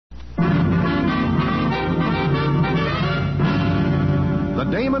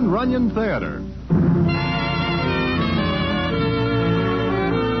Damon Runyon Theater.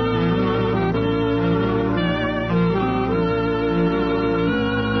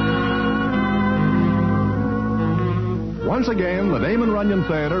 Once again, the Damon Runyon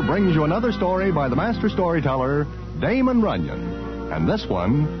Theater brings you another story by the master storyteller, Damon Runyon. And this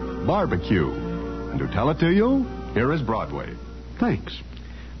one, Barbecue. And to tell it to you, here is Broadway. Thanks.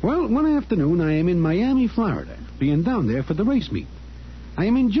 Well, one afternoon I am in Miami, Florida, being down there for the race meet. I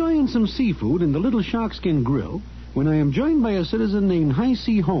am enjoying some seafood in the little sharkskin grill when I am joined by a citizen named High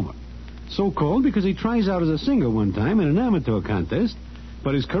C. Homer. So called because he tries out as a singer one time in an amateur contest,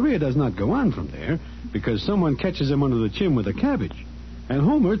 but his career does not go on from there because someone catches him under the chin with a cabbage. And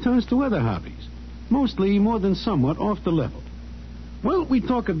Homer turns to other hobbies, mostly more than somewhat off the level. Well, we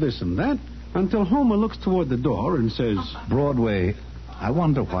talk of this and that until Homer looks toward the door and says, Broadway, I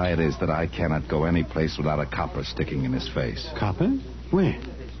wonder why it is that I cannot go any place without a copper sticking in his face. Copper? Where?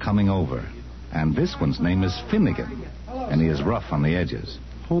 Coming over. And this one's name is Finnegan, and he is rough on the edges.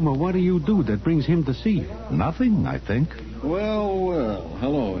 Homer, what do you do that brings him to see you? Nothing, I think. Well,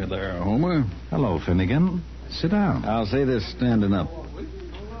 hello there, Homer. Hello, Finnegan. Sit down. I'll say this standing up.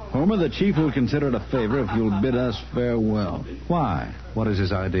 Homer, the chief will consider it a favor if you'll bid us farewell. Why? What is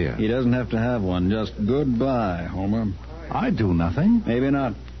his idea? He doesn't have to have one. Just goodbye, Homer. I do nothing. Maybe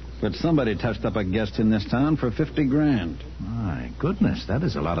not. But somebody touched up a guest in this town for $50,000. My goodness, that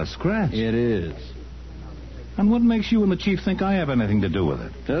is a lot of scratch. It is. And what makes you and the chief think I have anything to do with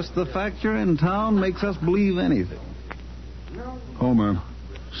it? Just the fact you're in town makes us believe anything. Homer,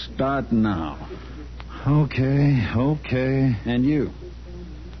 start now. Okay. And you.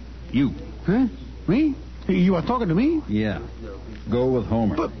 You. Huh? Me? You are talking to me? Yeah. Go with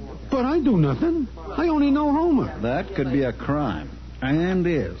Homer. But I do nothing. I only know Homer. That could be a crime. And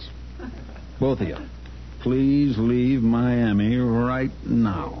is. Both of you. Please leave Miami right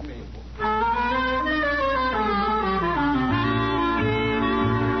now.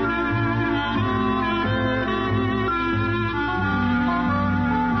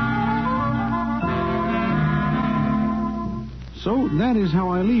 So that is how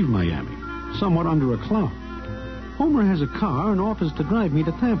I leave Miami, somewhat under a cloud. Homer has a car and offers to drive me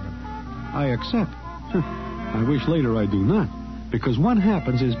to Tampa. I accept. I wish later I do not, because what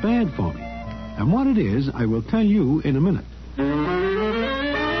happens is bad for me. And what it is, I will tell you in a minute.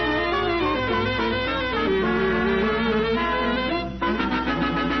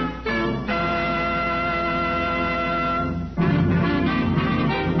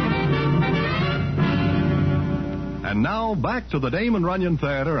 And now, back to the Damon Runyon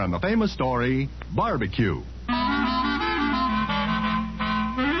Theater and the famous story, Barbecue.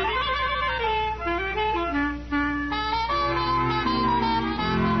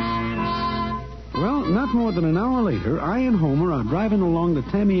 Well, not more than an hour later, I and Homer are driving along the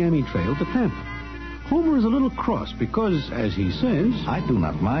Tamiami Trail to Tampa. Homer is a little cross because, as he says... I do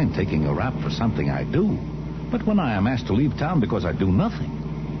not mind taking a rap for something I do. But when I am asked to leave town because I do nothing,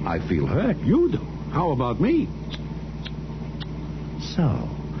 I feel hurt. You do? How about me? So,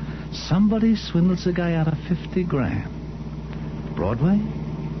 somebody swindles a guy out of $50,000. Broadway?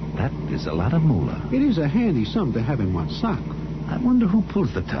 That is a lot of moolah. It is a handy sum to have in one's sock. I wonder who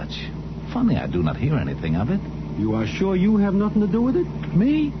pulls the touch. Funny I do not hear anything of it. You are sure you have nothing to do with it?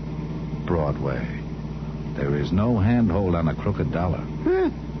 Me? Broadway. There is no handhold on a crooked dollar.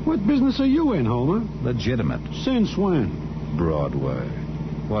 What business are you in, Homer? Legitimate. Since when? Broadway.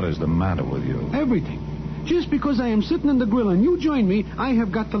 What is the matter with you? Everything. Just because I am sitting in the grill and you join me, I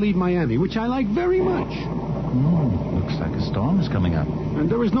have got to leave Miami, which I like very much. Looks like a storm is coming up. And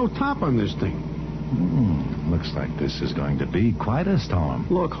there is no top on this thing. Looks like this is going to be quite a storm.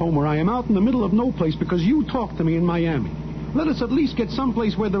 Look, Homer, I am out in the middle of no place because you talked to me in Miami. Let us at least get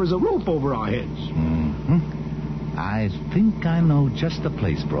someplace where there is a roof over our heads. I think I know just the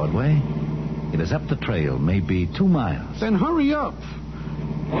place, Broadway. It is up the trail, maybe 2 miles. Then hurry up.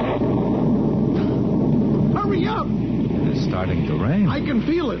 Hurry up! It is starting to rain. I can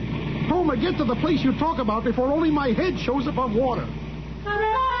feel it. Homer, get to the place you talk about before only my head shows above water.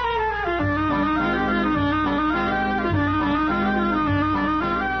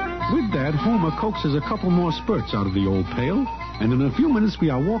 With that, Homer coaxes a couple more spurts out of the old pail, and in a few minutes we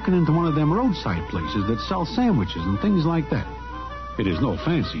are walking into one of them roadside places that sell sandwiches and things like that. It is no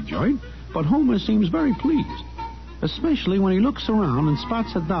fancy joint, but Homer seems very pleased, especially when he looks around and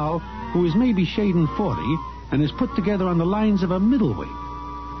spots a doll who is maybe shading 40 and is put together on the lines of a middleweight.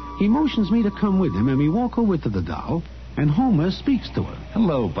 He motions me to come with him, and we walk over to the doll, and Homer speaks to her.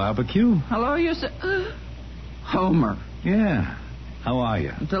 Hello, Barbecue. Hello, you say... Homer. Yeah. How are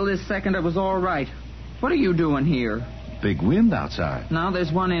you? Until this second, it was all right. What are you doing here? big wind outside. Now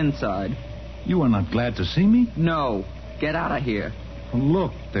there's one inside. You are not glad to see me? No. Get out of here.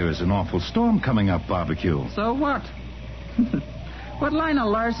 Look, there is an awful storm coming up, Barbecue. So what? What line of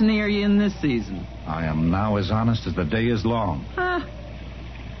larceny are you in this season? I am now as honest as the day is long. Huh?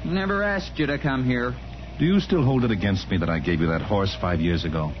 Never asked you to come here. Do you still hold it against me that I gave you that horse 5 years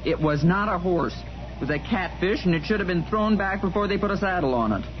ago? It was not a horse. It was a catfish, and it should have been thrown back before they put a saddle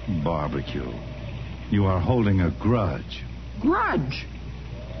on it. Barbecue. You are holding a grudge. Grudge?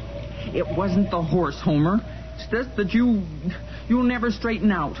 It wasn't the horse, Homer. It's just that you'll never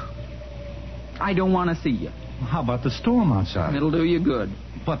straighten out. I don't want to see you. How about the storm outside? It'll do you good.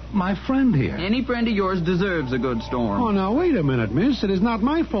 But my friend here... Any friend of yours deserves a good storm. Oh, now, wait a minute, miss. It is not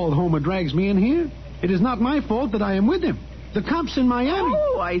my fault Homer drags me in here. It is not my fault that I am with him. The cops in Miami.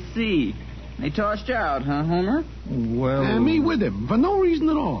 Oh, I see. They tossed you out, huh, Homer? Well... And me with him, for no reason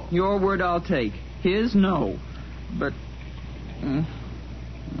at all. Your word I'll take. His, no. But,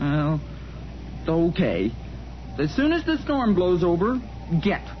 well, okay. As soon as the storm blows over,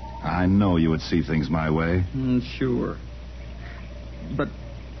 get. I know you would see things my way. Sure. But,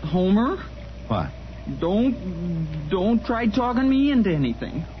 Homer? What? Don't try talking me into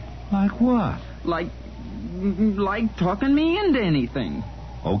anything. Like what? Like talking me into anything.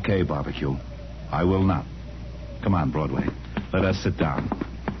 Okay, Barbecue. I will not. Come on, Broadway. Let us sit down.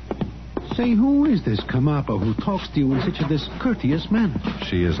 Say, who is this Camapo who talks to you in such a discourteous manner?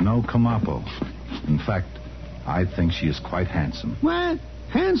 She is no Camapo. In fact, I think she is quite handsome. What?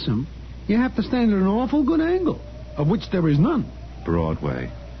 Handsome? You have to stand at an awful good angle, of which there is none.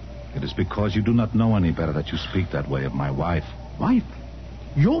 Broadway, it is because you do not know any better that you speak that way of my wife. Wife?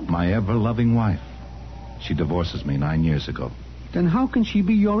 Your... My ever-loving wife. She divorces me 9 years ago. Then how can she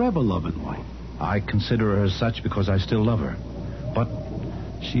be your ever-loving wife? I consider her as such because I still love her. But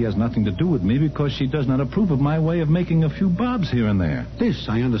she has nothing to do with me because she does not approve of my way of making a few bobs here and there. This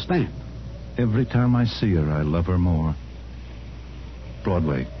I understand. Every time I see her, I love her more.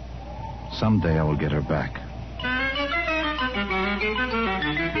 Broadway, someday I will get her back.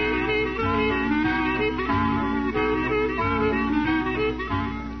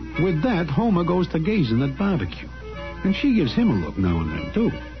 With that, Homer goes to gazing at Barbecue. And she gives him a look now and then,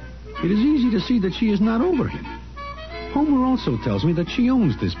 too. It is easy to see that she is not over him. Homer also tells me that she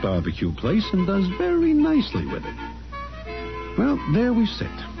owns this barbecue place and does very nicely with it. Well, there we sit.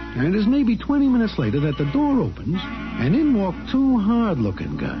 And it is maybe 20 minutes later that the door opens, and in walk two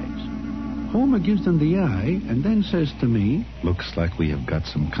hard-looking guys. Homer gives them the eye and then says to me, Looks like we have got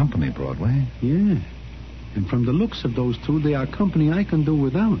some company, Broadway. Yeah. And from the looks of those two, they are company I can do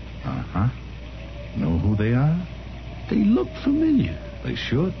without. Uh-huh. Know who they are? They look familiar. They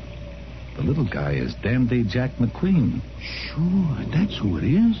should. The little guy is Dandy Jack McQueen. Sure, that's who it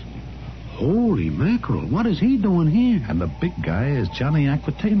is. Holy mackerel, what is he doing here? And the big guy is Johnny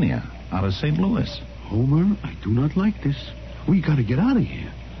Aquitania out of St. Louis. Homer, I do not like this. We got to get out of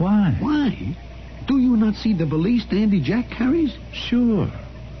here. Why? Why? Do you not see the valise Dandy Jack carries? Sure.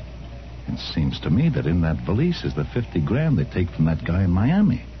 It seems to me that in that valise is the $50,000 they take from that guy in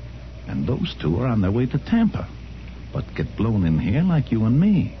Miami. And those two are on their way to Tampa. But get blown in here like you and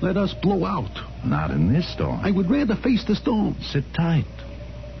me. Let us blow out. Not in this storm. I would rather face the storm. Sit tight.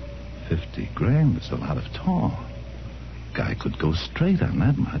 $50,000 is a lot of talk. Guy could go straight on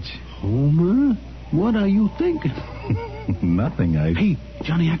that much. Homer, what are you thinking? Nothing, Hey,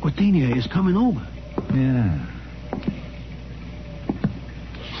 Johnny Aquitania is coming over. Yeah.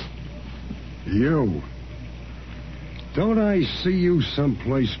 You. Don't I see you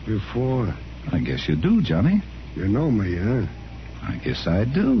someplace before? I guess you do, Johnny. You know me, huh? I guess I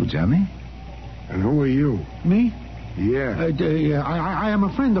do, Johnny. And who are you? Me? Yeah. I am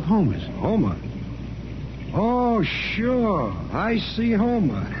a friend of Homer's. Homer. Oh, sure. I see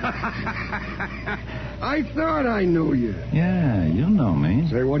Homer. I thought I knew you. Yeah, you know me.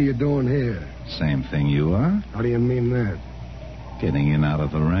 Say, what are you doing here? Same thing you are. How do you mean that? Getting in out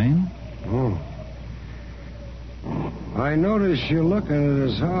of the rain. Oh. I noticed you looking at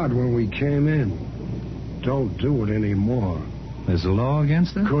us hard when we came in. Don't do it anymore. There's a law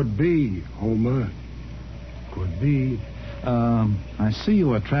against it? Could be, Homer. Could be. I see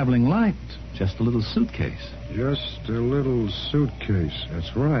you are traveling light. Just a little suitcase. Just a little suitcase.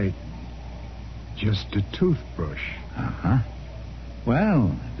 That's right. Just a toothbrush. Uh-huh.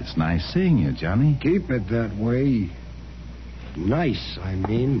 Well, it's nice seeing you, Johnny. Keep it that way. Nice, I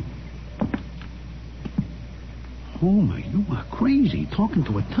mean. Homer, you are crazy talking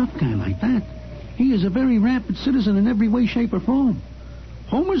to a tough guy like that. He is a very rapid citizen in every way, shape, or form.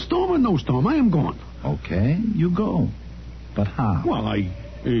 Homer, storm or no storm, I am going. Okay, you go. But how? Well,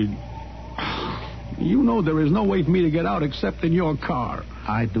 You know there is no way for me to get out except in your car.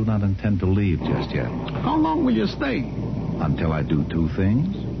 I do not intend to leave just yet. How long will you stay? Until I do two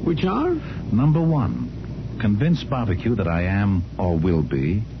things. Which are? Number one, convince Barbecue that I am, or will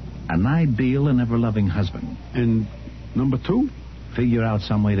be, an ideal and ever-loving husband. And number two? Figure out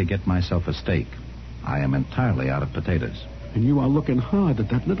some way to get myself a steak. I am entirely out of potatoes. And you are looking hard at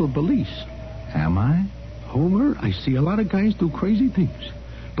that little valise. Am I? Homer, I see a lot of guys do crazy things.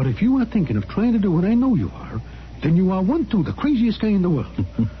 But if you are thinking of trying to do what I know you are, then you are the craziest guy in the world.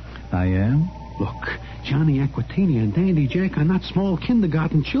 I am? Look, Johnny Aquitania and Dandy Jack are not small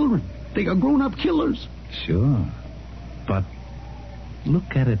kindergarten children. They are grown-up killers. Sure. But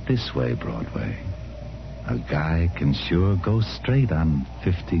look at it this way, Broadway. A guy can sure go straight on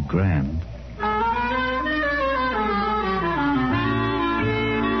 50 grand.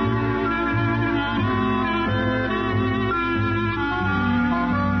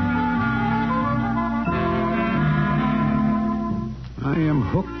 I am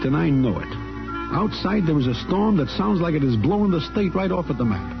hooked, and I know it. Outside, there is a storm that sounds like it is blowing the state right off at the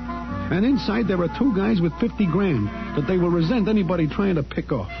map. And inside, there are two guys with 50 grand that they will resent anybody trying to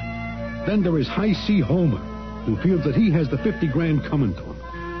pick off. Then there is High C Homer, who feels that he has the 50 grand coming to him.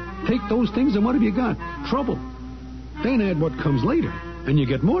 Take those things, and what have you got? Trouble. Then add what comes later, and you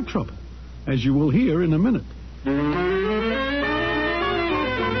get more trouble, as you will hear in a minute.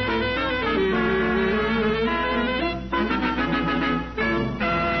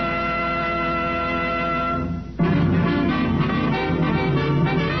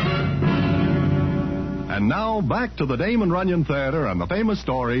 And now, back to the Damon Runyon Theater and the famous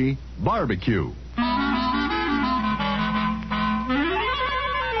story, Barbecue.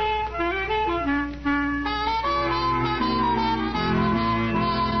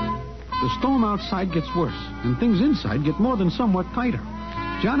 The storm outside gets worse, and things inside get more than somewhat tighter.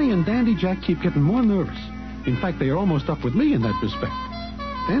 Johnny and Dandy Jack keep getting more nervous. In fact, they are almost up with me in that respect.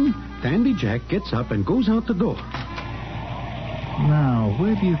 Then Dandy Jack gets up and goes out the door. Now,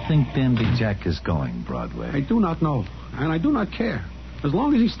 where do you think Dandy Jack is going, Broadway? I do not know, and I do not care, as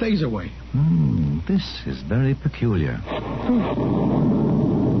long as he stays away. This is very peculiar.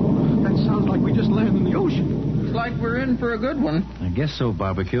 That sounds like we just landed in the ocean. Looks like we're in for a good one. I guess so,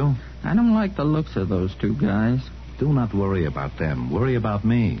 Barbecue. I don't like the looks of those two guys. Do not worry about them. Worry about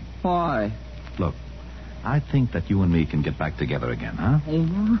me. Why? Look, I think that you and me can get back together again, huh?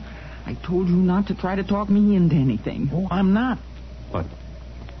 Homer, I told you not to try to talk me into anything. Oh, I'm not. But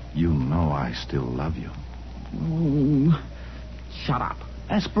you know I still love you. Oh, shut up.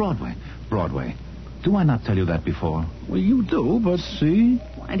 Ask Broadway. Broadway, do I not tell you that before? Well, you do, but... See?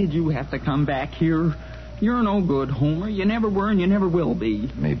 Why did you have to come back here? You're no good, Homer. You never were and you never will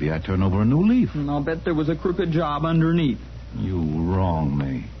be. Maybe I turn over a new leaf. And I'll bet there was a crooked job underneath. You wrong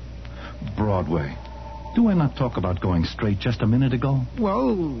me. Broadway, do I not talk about going straight just a minute ago?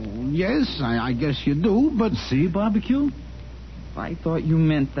 Well, yes, I guess you do, but... See, Barbecue? I thought you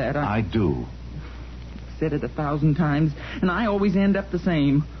meant that. I do. I've said it 1,000 times, and I always end up the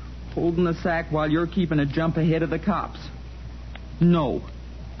same. Holding the sack while you're keeping a jump ahead of the cops. No.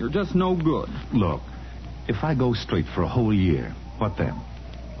 You're just no good. Look, if I go straight for a whole year, what then?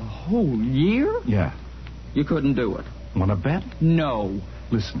 A whole year? Yeah. You couldn't do it. Want to bet? No.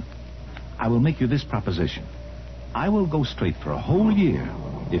 Listen, I will make you this proposition. I will go straight for a whole year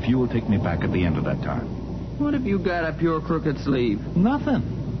if you will take me back at the end of that time. What have you got up your crooked sleeve? Nothing.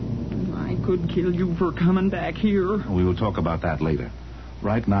 I could kill you for coming back here. We will talk about that later.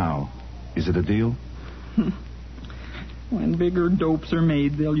 Right now, is it a deal? When bigger dopes are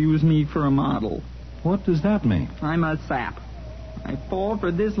made, they'll use me for a model. What does that mean? I'm a sap. I fall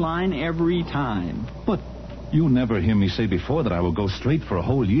for this line every time. But you never hear me say before that I will go straight for a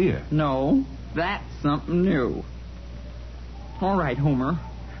whole year. No, that's something new. All right, Homer.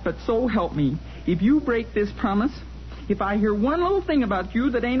 But so help me, if you break this promise, if I hear one little thing about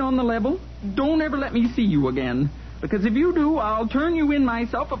you that ain't on the level, don't ever let me see you again. Because if you do, I'll turn you in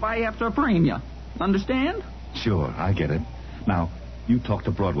myself if I have to frame you. Understand? Sure, I get it. Now, you talk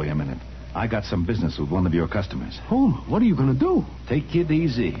to Broadway a minute. I got some business with one of your customers. Homer, what are you going to do? Take it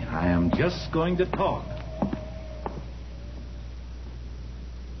easy. I am just going to talk.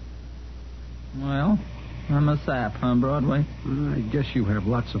 Well, I'm a sap, huh, Broadway? I guess you have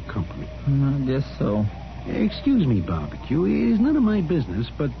lots of company. I guess so. Excuse me, Barbecue. It is none of my business,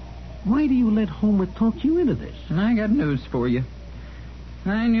 but why do you let Homer talk you into this? I got news for you.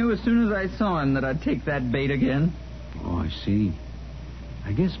 I knew as soon as I saw him that I'd take that bait again. Oh, I see.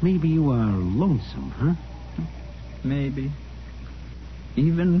 I guess maybe you are lonesome, huh? Maybe.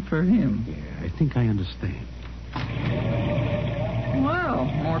 Even for him. Yeah, I think I understand. Well, Well,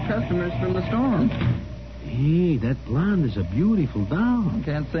 more customers from the storm. Hey, that blonde is a beautiful doll.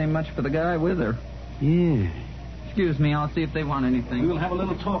 Can't say much for the guy with her. Yeah. Excuse me, I'll see if they want anything. We'll have a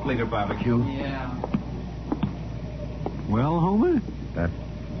little talk later, Barbecue. Yeah. Well, Homer? That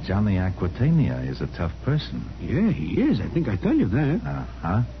Johnny Aquitania is a tough person. Yeah, he is. I think I tell you that.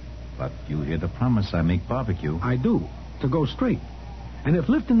 Uh-huh. But you hear the promise I make, Barbecue. I do. To go straight. And if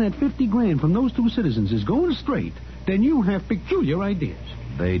lifting that 50 grand from those two citizens is going straight, then you have peculiar ideas.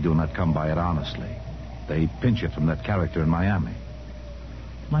 They do not come by it honestly. They pinch it from that character in Miami.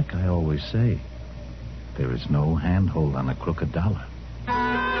 Like I always say, there is no handhold on a crooked dollar.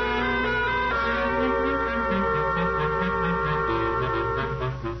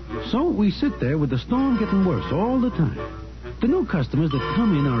 So we sit there with the storm getting worse all the time. The new customers that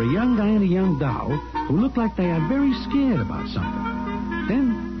come in are a young guy and a young doll who look like they are very scared about something.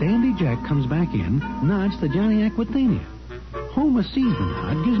 Then Dandy Jack comes back in, nods to Johnny Aquitania. Homer sees the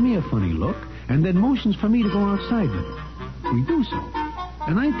nod, gives me a funny look, and then motions for me to go outside with him. We do so.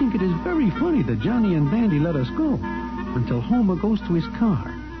 And I think it is very funny that Johnny and Dandy let us go until Homer goes to his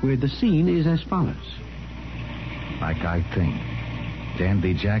car, where the scene is as follows. Like I think.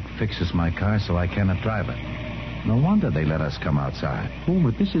 Dandy Jack fixes my car so I cannot drive it. No wonder they let us come outside.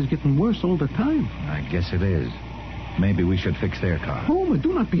 Homer, this is getting worse all the time. I guess it is. Maybe we should fix their car. Homer,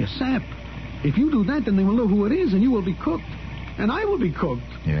 do not be a sap. If you do that, then they will know who it is, and you will be cooked. And I will be cooked.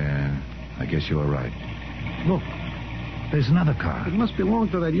 Yeah, I guess you are right. Look, there's another car. It must belong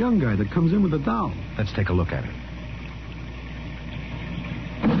to that young guy that comes in with the doll. Let's take a look at it.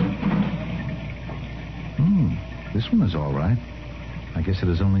 This one is all right. I guess it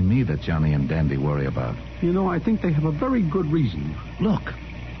is only me that Johnny and Dandy worry about. You know, I think they have a very good reason. Look.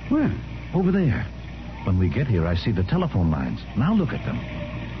 Where? Over there. When we get here, I see the telephone lines. Now look at them.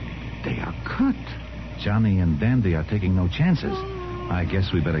 They are cut. Johnny and Dandy are taking no chances. I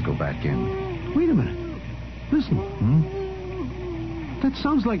guess we better go back in. Wait a minute. Listen. That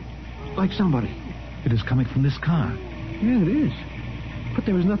sounds like somebody. It is coming from this car. Yeah, it is. But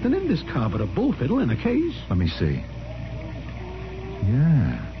there is nothing in this car but a bull fiddle and a case. Let me see.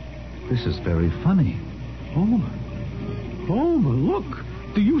 Yeah. This is very funny. Homer, look.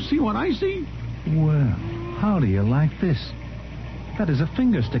 Do you see what I see? Well, how do you like this? That is a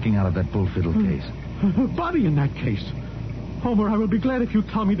finger sticking out of that bull fiddle case. A body in that case. Homer, I will be glad if you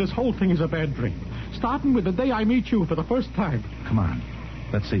tell me this whole thing is a bad dream. Starting with the day I meet you for the first time. Come on.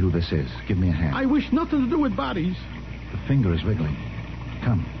 Let's see who this is. Give me a hand. I wish nothing to do with bodies. The finger is wriggling.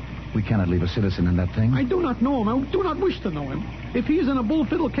 Come. We cannot leave a citizen in that thing. I do not know him. I do not wish to know him. If he is in a bull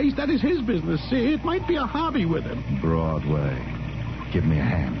fiddle case, that is his business. See, it might be a hobby with him. Broadway. Give me a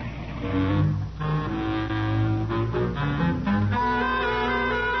hand.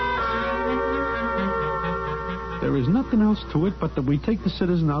 There is nothing else to it but that we take the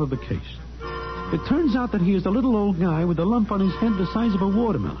citizen out of the case. It turns out that he is a little old guy with a lump on his head the size of a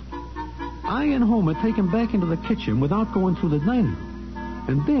watermelon. I and Homer take him back into the kitchen without going through the dining room.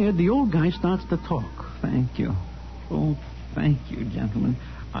 And there, the old guy starts to talk. Thank you. Oh, thank you, gentlemen.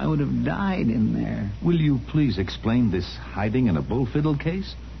 I would have died in there. Will you please explain this hiding in a bull fiddle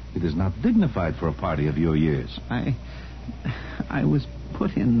case? It is not dignified for a party of your years. I was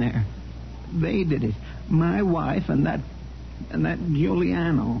put in there. They did it. My wife and that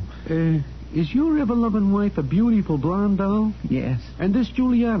Giuliano. Is your ever-loving wife a beautiful blonde doll? Yes. And this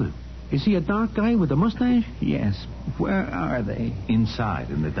Giuliano, is he a dark guy with a mustache? Yes. Where are they? Inside,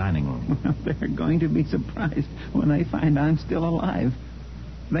 in the dining room. Well, they're going to be surprised when they find I'm still alive.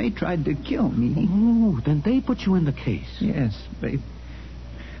 They tried to kill me. Oh, then they put you in the case. Yes,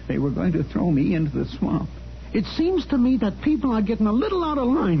 they were going to throw me into the swamp. It seems to me that people are getting a little out of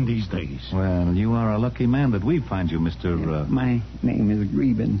line these days. Well, you are a lucky man that we find you, Mr. My name is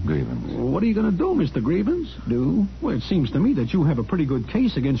Grievin. Grievins. What are you going to do, Mr. Grievins? Do? Well, it seems to me that you have a pretty good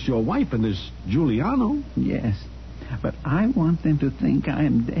case against your wife and this Giuliano. Yes, but I want them to think I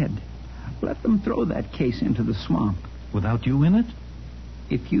am dead. Let them throw that case into the swamp. Without you in it?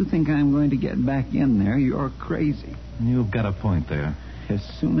 If you think I'm going to get back in there, you're crazy. You've got a point there. As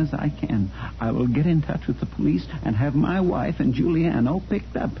soon as I can, I will get in touch with the police and have my wife and Giuliano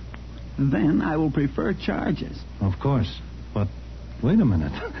picked up. Then I will prefer charges. Of course. But wait a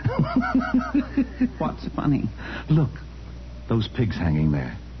minute. What's funny? Look, those pigs hanging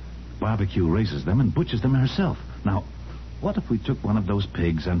there. Barbecue raises them and butchers them herself. Now, what if we took one of those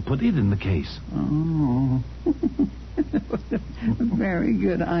pigs and put it in the case? Oh, very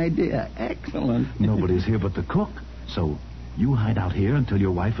good idea. Excellent. Nobody's here but the cook. So you hide out here until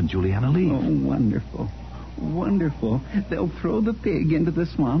your wife and Juliana leave. Oh, wonderful. Wonderful. They'll throw the pig into the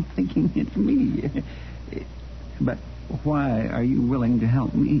swamp thinking it's me. But Why are you willing to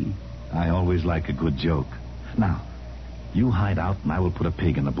help me? I always like a good joke. Now, you hide out and I will put a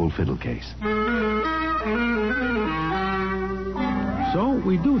pig in the bull fiddle case. So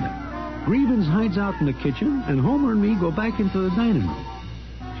we do that. Grievance hides out in the kitchen, and Homer and me go back into the dining room.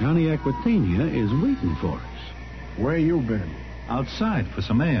 Johnny Aquitania is waiting for us. Where you been? Outside for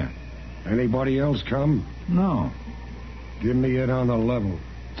some air. Anybody else come? No. Give me it on the level.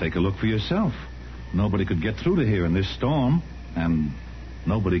 Take a look for yourself. Nobody could get through to here in this storm, and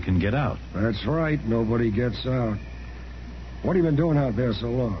nobody can get out. That's right. Nobody gets out. What have you been doing out there so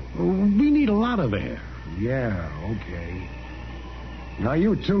long? We need a lot of air. Yeah, okay. Now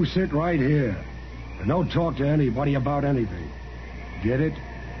you two sit right here. And don't talk to anybody about anything. Get it?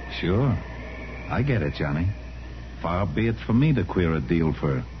 Sure. I get it, Johnny. Far be it from me to queer a deal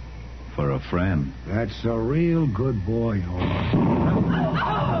for a friend. That's a real good boy, Homer.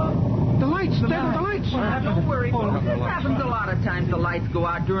 The lights, the lights. Don't worry, folks. This happens a lot of times. The lights go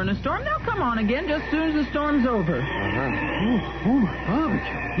out during a storm. They'll come on again just as soon as the storm's over. Oh, Homer,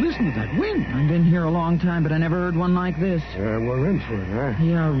 barbecue. Listen to that wind. I've been here a long time, but I never heard one like this. We're in for it, huh?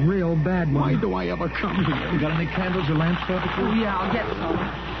 Yeah, a real bad one. Why do I ever come here? You got any candles or lamps, barbecue? Oh, yeah, I'll get some.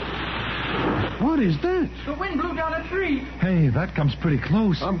 What is that? The wind blew down a tree. Hey, that comes pretty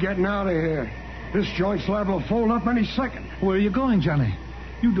close. I'm getting out of here. This joint slab will fold up any second. Where are you going, Johnny?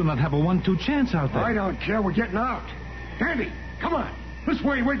 You do not have a 1-2 chance out there. I don't care. We're getting out. Dandy, come on. This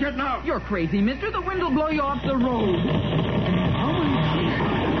way, we're getting out. You're crazy, mister. The wind will blow you off the road. How many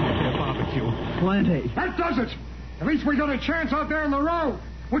times barbecue? Plenty. That does it. At least we got a chance out there on the road.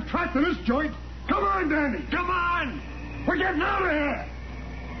 We're trapped in this joint. Come on, Dandy. Come on. We're getting out of here.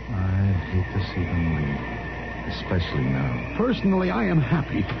 I hate to see them leave, especially now. Personally, I am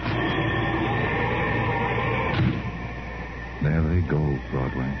happy. There they go,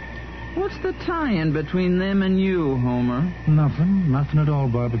 Broadway. What's the tie-in between them and you, Homer? Nothing at all,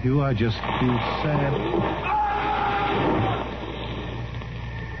 Barbecue. I just feel sad.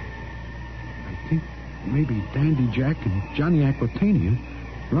 I think maybe Dandy Jack and Johnny Aquitania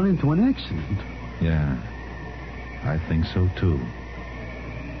run into an accident. Yeah, I think so, too.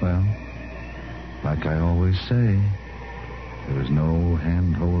 Well, like I always say, there is no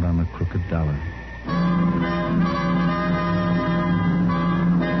handhold on a crooked dollar.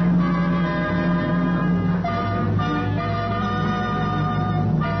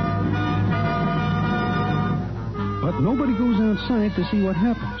 But nobody goes outside to see what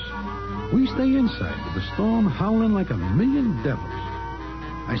happens. We stay inside with the storm howling like a million devils.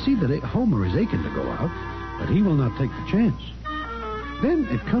 I see that Homer is aching to go out, but he will not take the chance. Then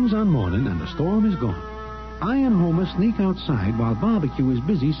it comes on morning and the storm is gone. I and Homer sneak outside while Barbecue is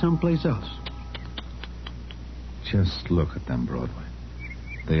busy someplace else. Just look at them, Broadway.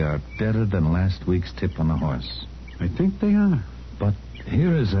 They are deader than last week's tip on a horse. I think they are. But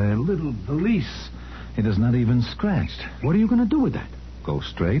here is a little valise. It is not even scratched. What are you going to do with that? Go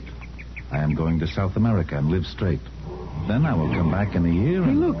straight. I am going to South America and live straight. Then I will come back in a year Hey,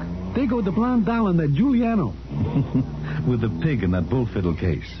 and... look. They go the blonde doll and that Giuliano. With the pig in that bull fiddle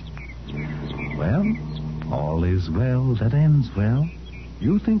case. Well, all is well that ends well.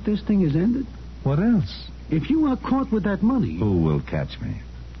 You think this thing is ended? What else? If you are caught with that money... Who will catch me?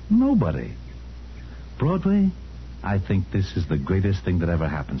 Nobody. Broadway, I think this is the greatest thing that ever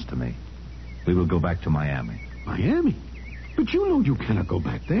happens to me. We will go back to Miami. Miami? But you know you cannot go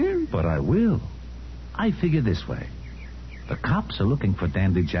back there. But I will. I figure this way. The cops are looking for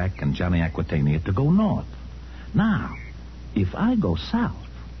Dandy Jack and Johnny Aquitania to go north. Now, if I go south,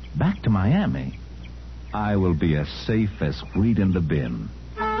 back to Miami, I will be as safe as wheat in the bin.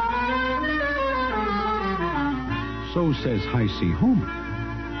 So says High C. Homer.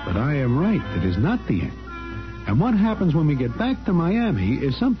 But I am right. It is not the end. And what happens when we get back to Miami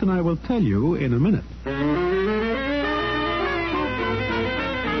is something I will tell you in a minute.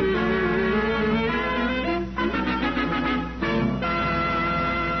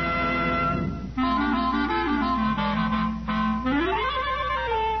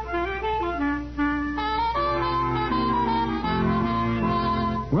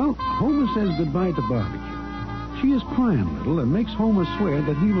 Well, Homer says goodbye to Barbecue. She is crying a little and makes Homer swear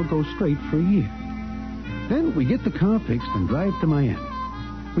that he will go straight for a year. Then we get the car fixed and drive to Miami.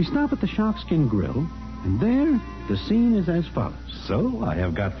 We stop at the Sharkskin Grill, and there the scene is as follows. So I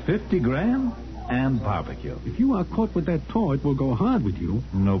have got 50 grand and barbecue. If you are caught with that tow, it will go hard with you.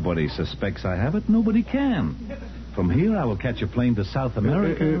 Nobody suspects I have it. Nobody can. From here, I will catch a plane to South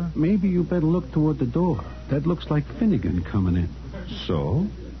America. Maybe you better look toward the door. That looks like Finnegan coming in. So?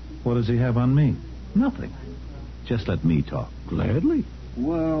 What does he have on me? Nothing. Just let me talk. Gladly.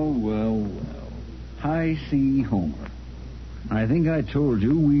 Well. High C. Homer. I think I told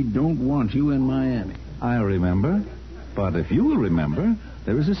you we don't want you in Miami. I remember. But if you will remember,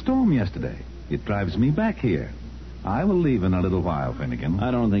 there was a storm yesterday. It drives me back here. I will leave in a little while, Finnegan.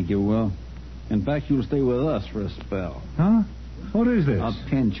 I don't think you will. In fact, you'll stay with us for a spell. Huh? What is this? A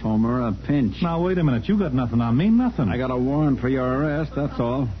pinch, Homer, a pinch. Now, wait a minute. You got nothing on me, nothing. I got a warrant for your arrest, that's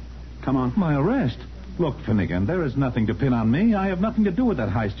all. Come on. My arrest? Look, Finnegan, there is nothing to pin on me. I have nothing to do with that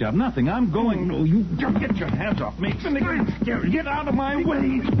heist job. Nothing. I'm going... No, you don't get your hands off me. Finnegan, get out of my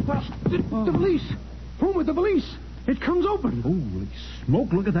way. The police! Homer, the police! It comes open. Holy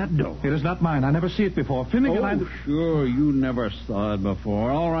smoke, look at that door. It is not mine. I never see it before. Finnegan, Sure, you never saw it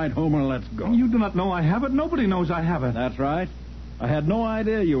before. All right, Homer, let's go. You do not know I have it. Nobody knows I have it. That's right. I had no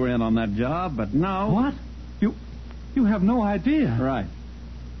idea you were in on that job, but now... What? You have no idea. Right.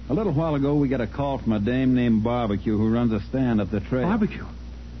 A little while ago, we got a call from a dame named Barbecue who runs a stand up the trail. Barbecue?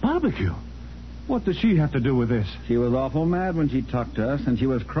 Barbecue? What does she have to do with this? She was awful mad when she talked to us, and she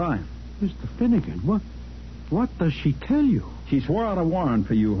was crying. Mr. Finnegan, what does she tell you? She swore out a warrant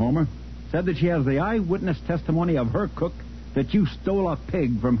for you, Homer. Said that she has the eyewitness testimony of her cook that you stole a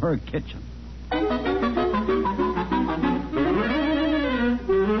pig from her kitchen.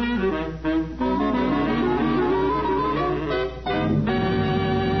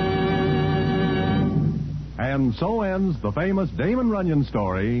 And so ends the famous Damon Runyon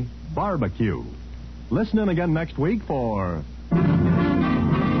story, Barbecue. Listen in again next week for...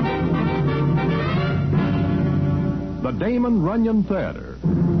 The Damon Runyon Theater.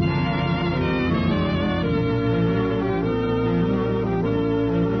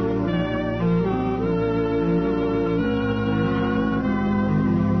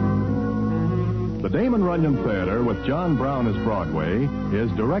 The Damon Runyon Theater, with John Brown as Broadway,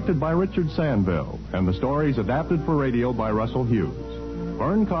 is directed by Richard Sandville, and the story is adapted for radio by Russell Hughes.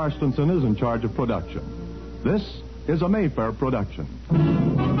 Vern Karstensen is in charge of production. This is a Mayfair production.